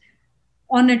less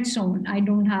on its own. I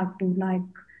don't have to like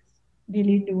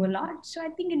really do a lot. So I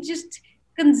think it's just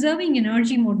conserving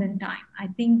energy more than time. I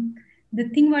think the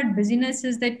thing about busyness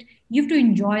is that you have to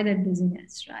enjoy that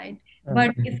busyness, right?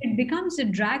 But if it becomes a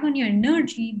drag on your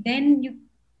energy, then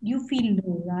you feel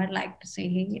low. I'd like to say,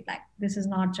 hey, like this is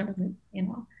not sort of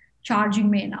charging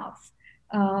me enough.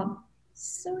 Uh,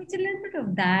 so it's a little bit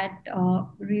of that,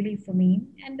 really, for me.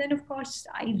 And then of course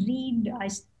I read. I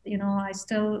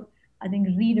still I think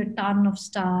read a ton of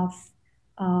stuff.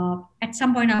 At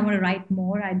some point, I want to write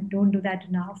more. I don't do that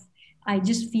enough. I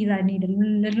just feel I need a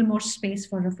little more space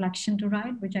for reflection to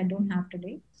write, which I don't have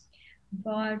today.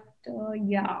 But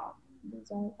yeah, those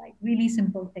are like really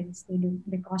simple things.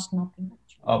 They cost nothing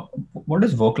actually. What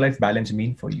does work-life balance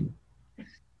mean for you?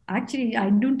 Actually, I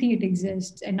don't think it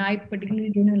exists, and I particularly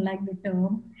don't like the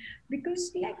term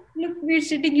because, like, look, we're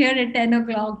sitting here at 10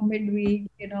 o'clock midweek,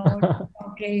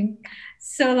 talking.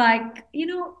 So, like,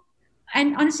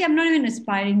 and honestly, I'm not even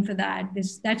aspiring for that.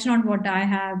 That's not what I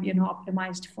have,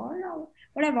 optimized for.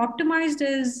 What I've optimized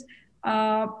is,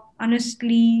 uh,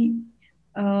 honestly,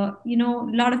 a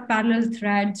lot of parallel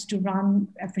threads to run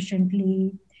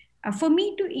efficiently. For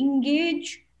me to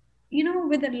engage,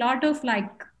 with a lot of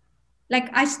like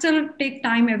I still take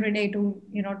time every day to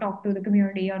talk to the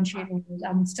community on Sheroes.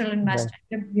 I'm still invested.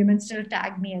 Women still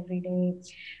tag me every day.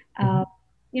 Uh,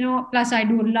 Plus I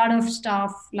do a lot of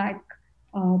stuff like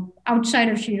outside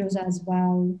of Sheroes as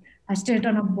well. I sit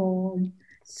on a board.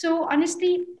 So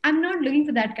honestly, I'm not looking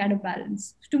for that kind of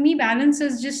balance. To me, balance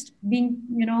is just being,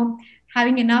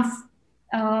 having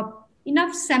uh,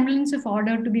 enough semblance of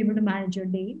order to be able to manage your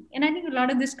day. And I think a lot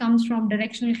of this comes from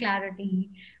directional clarity,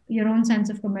 your own sense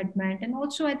of commitment, and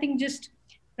also I think just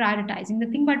prioritizing. The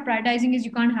thing about prioritizing is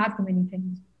you can't have too many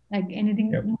things. Like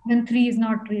anything Yep. more than three is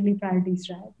not really priorities,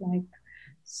 right? Like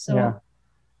so.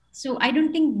 So I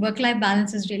don't think work-life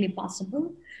balance is really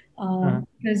possible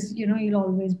because you'll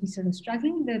always be sort of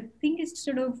struggling. The thing is to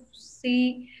sort of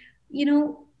say, you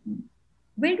know,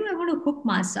 where do I want to hook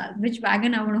myself? Which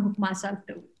wagon I want to hook myself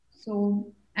to? So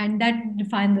and that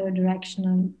define the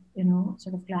directional,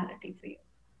 sort of clarity for you.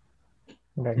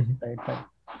 Right, Mhm. right, right.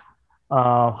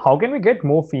 How can we get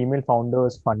more female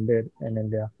founders funded in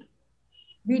India?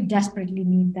 We desperately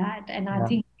need that, and I Yeah,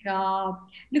 think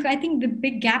look, I think the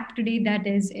big gap today that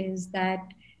is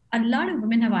that a lot of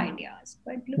women have ideas,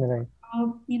 but look, right.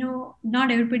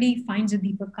 not everybody finds a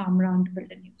Deepak Kamran to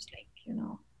build a news link,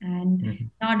 and Mhm.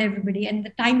 not everybody, and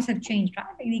the times have changed, right?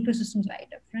 Like the ecosystem is very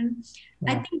different.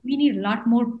 I Yeah, think we need a lot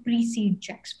more pre-seed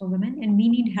checks for women, and we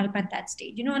need help at that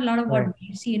stage. A lot of what right.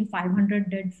 VC and 500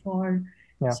 did for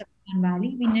Yeah, Silicon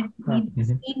Valley, we yeah, need the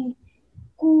Mhm. same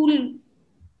cool,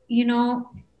 you know,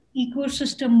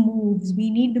 ecosystem moves. We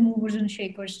need the movers and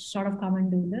shakers to sort of come and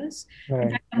do this. In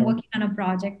right, fact, I'm right. working on a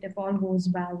project. If all goes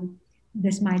well,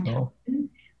 this might Oh. happen.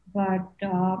 But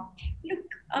look,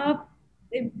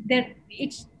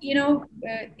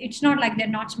 it's not like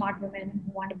they're not smart women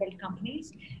who want to build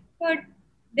companies, but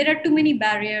there are too many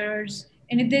barriers.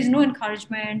 And if there's no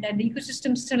encouragement and the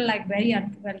ecosystem's still like very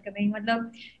unwelcoming,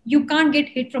 you can't get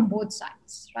hit from both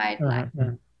sides, right? Like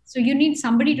Mm-hmm. so you need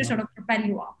somebody to Yeah, sort of propel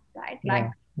you up, right? Like,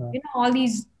 yeah, yeah. all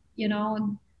these,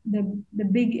 the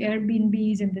big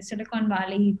Airbnbs in the Silicon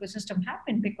Valley ecosystem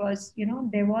happened because,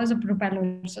 there was a propeller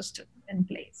system in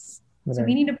place. So we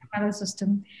Right. need a propeller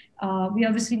system. We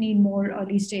obviously need more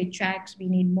early stage checks. We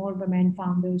need more women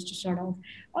founders to sort of,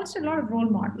 also a lot of role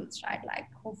models, right? Like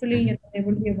hopefully, Mhm. there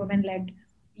will be a women-led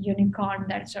unicorn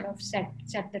that sort of set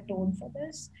the tone for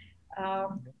this.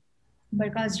 Um,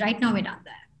 because right now we're not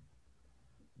there.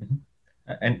 Mhm.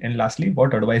 And lastly,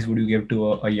 what advice would you give to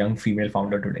a young female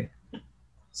founder today?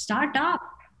 Start up.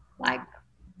 Like,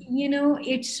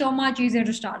 it's so much easier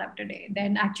to start up today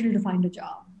than actually to find a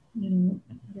job. You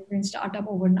can start up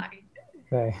overnight.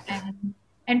 Right.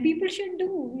 And people should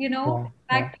do, Yeah, in yeah,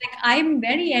 fact, like I'm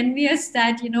very envious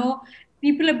that,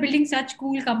 people are building such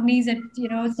cool companies at,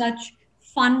 such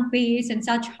fun pace and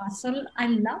such hustle. I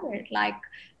love it. Like,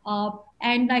 uh,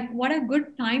 and like, what a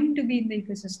good time to be in the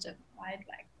ecosystem, right?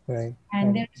 Like, right, and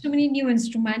right. there are so many new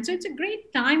instruments. So it's a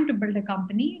great time to build a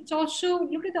company. It's also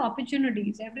look at the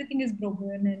opportunities. Everything is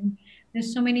broken, and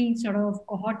there's so many sort of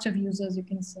cohorts of users you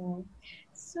can serve.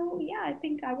 So yeah, I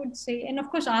think I would say, and of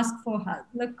course, ask for help.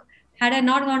 Look, had I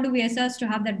not gone to VSS to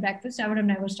have that breakfast, I would have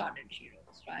never started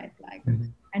Sheroes, right? Like,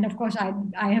 Mhm. and of course, I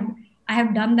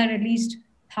have done that at least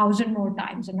 1,000 more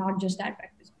times, and not just that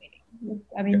breakfast meeting. Look,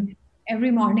 I Yeah. mean,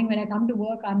 every morning when I come to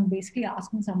work, I'm basically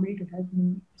asking somebody to help me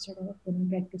sort of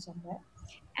get to somewhere.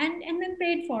 and then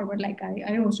pay it forward. Like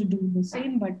I also do the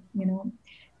same, but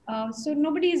so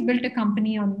nobody has built a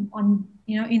company on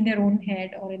in their own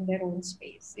head or in their own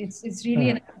space. It's really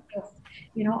an act of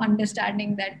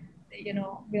understanding that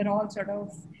we're all sort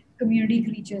of community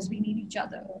creatures. We need each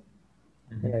other.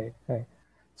 Right, right.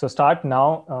 So start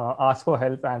now, ask for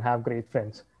help, and have great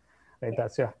friends. Right,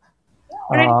 that's Or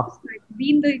at Uh, least like be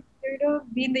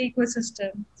in the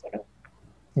ecosystem sort of.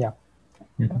 yeah.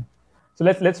 So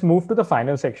let's move to the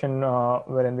final section,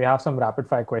 wherein we have some rapid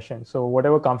fire questions. So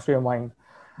whatever comes to your mind,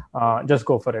 just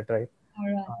go for it, right? All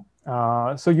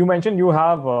right. So you mentioned you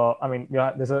have,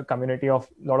 there's a community of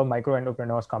a lot of micro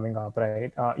entrepreneurs coming up,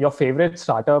 right? Your favorite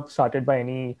startup started by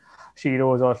any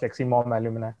Sheroes or Fleximom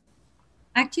alumni?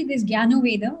 Actually, there's Gyanu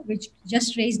Veda, which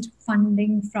just raised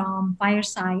funding from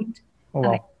Fireside. Oh,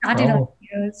 wow. It started early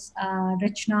years.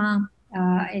 Rachna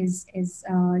is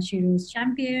Shiro's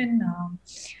champion.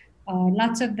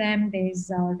 Lots of them. There's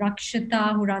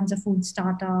Rakshita, who runs a food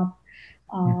startup.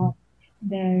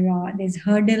 There's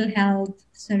Hurdle Health,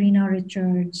 Serena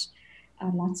Richards.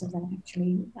 Lots of them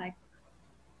actually. Like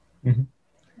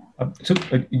So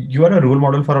you are a role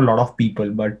model for a lot of people,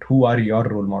 but who are your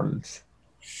role models?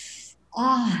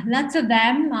 Lots of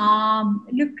them.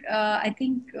 Look, I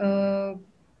think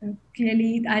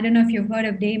clearly, I don't know if you've heard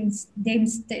of Dame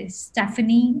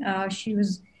Stephanie. She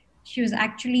was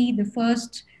actually the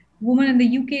first woman in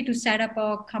the UK to set up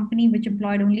a company which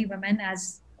employed only women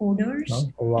as coders.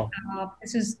 Oh, wow.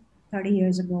 This is 30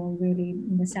 years ago, really,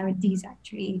 in the 70s,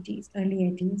 actually, 80s, early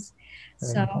 80s.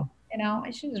 So,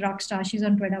 she's a rock star. She's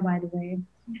on Twitter, by the way.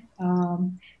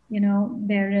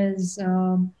 There is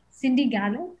Cindy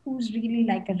Gallop, who's really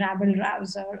like a rabble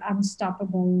rouser,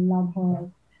 unstoppable, love her.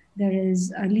 There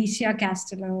is Alicia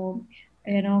Castillo,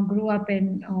 grew up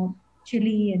in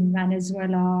Chile and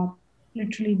Venezuela,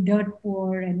 literally dirt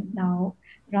poor, and now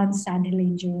runs Sandhill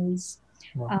Angels.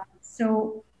 Wow.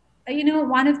 So,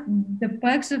 one of the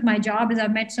perks of my job is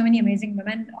I've met so many amazing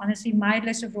women. Honestly, my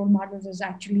list of role models is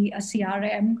actually a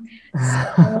CRM.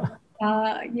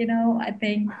 So, I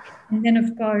think, and then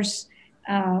of course,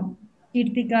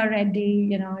 Kirtika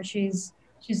Reddy, she's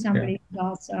somebody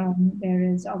else. There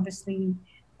is obviously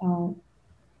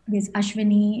there's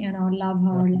Ashwini, love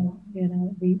her.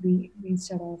 We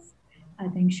sort of, I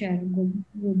think, share a good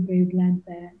wavelength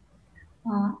there.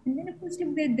 And then, of course,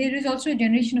 look, there is also a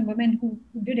generation of women who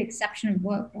did exceptional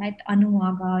work, right? Anu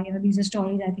Aga, these are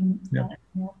stories I think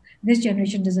this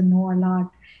generation doesn't know a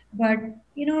lot. But,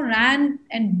 ran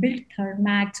and built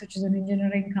Thermax, which is an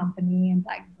engineering company, and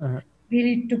like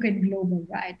really took it global,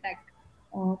 right? Like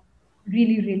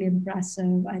really, really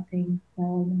impressive, I think, by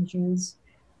all measures.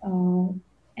 And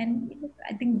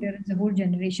I think there is a whole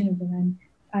generation of women.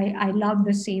 I love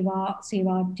the Seva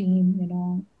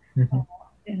team,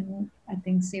 I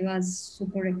think Seva is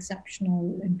super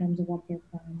exceptional in terms of what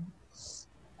they've done.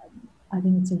 I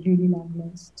think it's a really long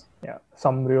list. Yeah,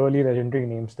 some really legendary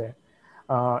names there.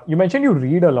 You mentioned you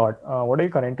read a lot. What are you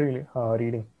currently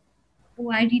reading?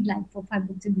 Oh, I read like 4-5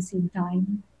 books at the same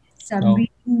time. So I'm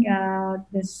reading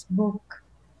this book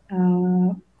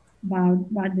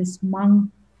about this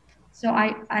monk. So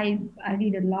I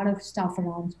read a lot of stuff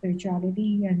around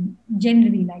spirituality and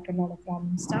generally like a lot of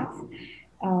Brahmin stuff.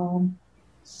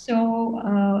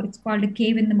 So it's called A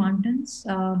Cave in the Mountains.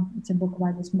 It's a book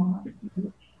about this monk,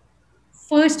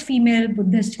 first female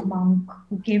Buddhist monk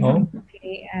who came from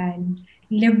UK and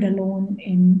lived alone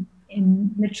in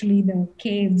literally the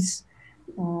caves,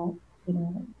 to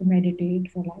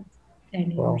meditate for like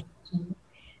 10 years.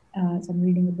 So I'm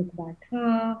reading a book about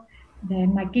her.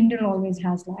 Then my Kindle always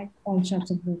has like all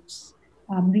sorts of books.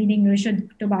 I'm reading Rishad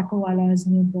Tobaccowala's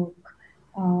new book.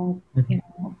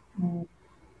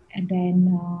 And then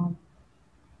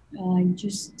I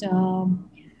just, I'm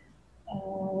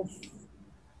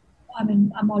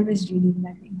always reading.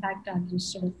 In fact, I'll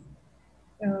just sort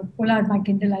of pull out my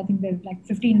Kindle. I think there are like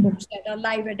 15 books that are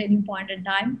live at any point in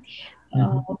time.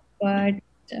 Yeah,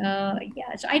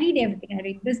 so I read everything. I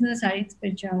read business, I read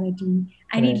spirituality.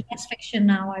 I read less fiction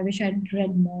now. I wish I'd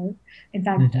read more. In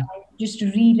fact, I just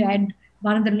reread.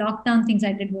 One of the lockdown things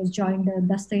I did was join the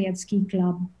Dostoevsky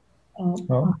Club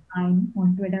online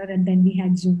on Twitter, and then we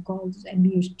had Zoom calls, and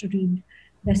we used to read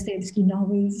Dostoevsky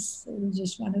novels. It was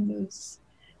just one of those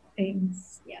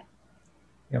things. Yeah.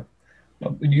 Yep.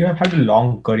 You have had a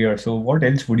long career. So what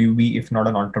else would you be if not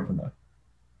an entrepreneur?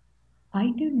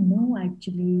 I don't know,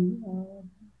 actually.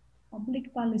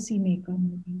 Public policy maker,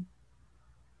 maybe.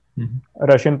 A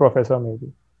Russian professor,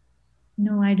 maybe.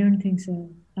 No, I don't think so.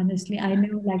 Honestly, I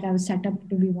know like I was set up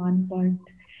to be one, but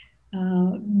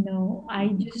no, I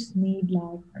just need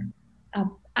like,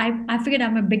 I figured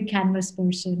I'm a big canvas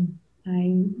person.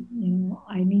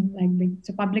 I need like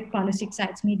so public policy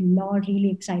excites me. Law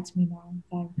really excites me now. In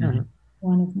fact,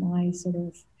 one of my sort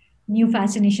of new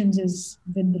fascinations is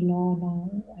with the law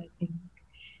now. I think,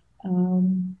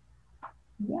 um,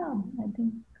 yeah, I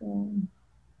think.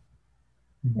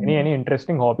 Any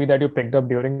interesting hobby that you picked up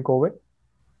during COVID?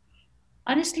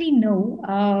 Honestly,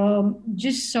 no.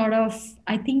 Just sort of,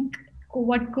 I think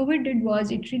what COVID did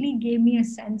was it really gave me a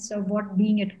sense of what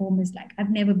being at home is like. I've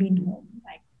never been home,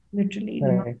 like literally.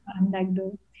 Right. I'm like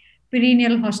the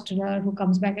perennial hosteler who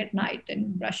comes back at night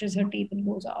and brushes her teeth and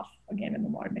goes off again in the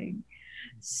morning.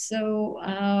 So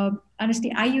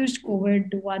honestly, I used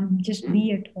COVID to just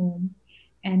be at home,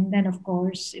 and then of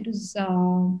course it was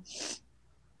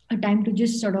a time to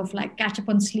just sort of like catch up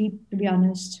on sleep. To be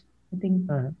honest, I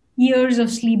think years of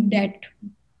sleep debt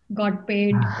got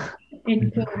paid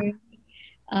in COVID,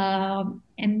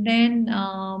 and then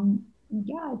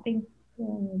yeah, I think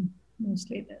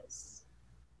mostly this.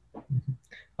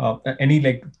 Any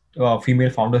like female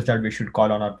founders that we should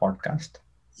call on our podcast?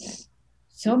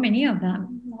 So many of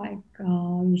them. Like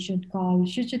you should call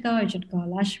Shuchita, you should call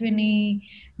Ashwini,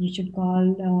 you should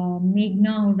call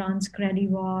Meghna who runs Credit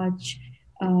Watch.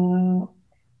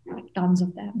 Tons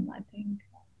of them, I think.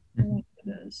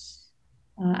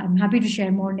 I'm happy to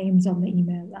share more names on the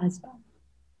email as well.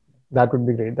 That would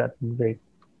be great. That would be great.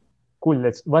 Cool.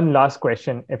 Let's one last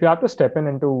question. If you have to step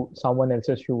into someone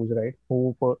else's shoes, right?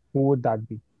 Who would that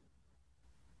be?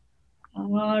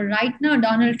 Right now,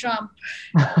 Donald Trump.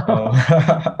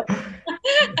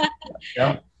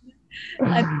 Yeah.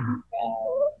 I think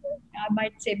I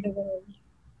might save the world.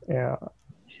 Yeah.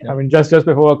 I mean, just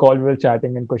before a call, we were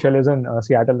chatting, and Kushal is in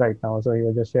Seattle right now, so he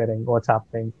was just sharing what's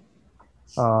happening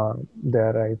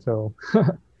there, right? So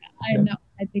I know.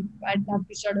 I think I'd love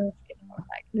to sort of,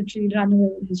 like literally run away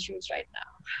with his shoes right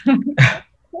now.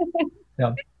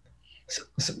 Yeah.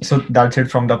 So that's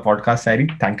it from the podcast, Sari.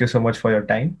 Thank you so much for your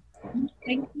time.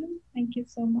 Thank you. Thank you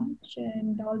so much,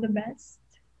 and all the best.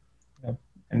 Yeah.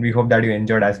 And we hope that you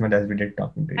enjoyed as much as we did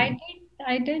talking to you.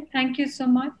 I did. Thank you so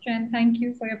much, and thank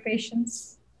you for your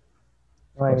patience.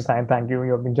 Thank you.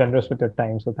 You've been generous with your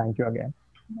time, so thank you again.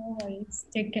 No worries.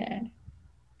 Take care.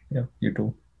 Yeah, you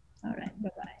too. All right.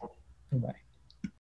 Bye-bye. Bye-bye.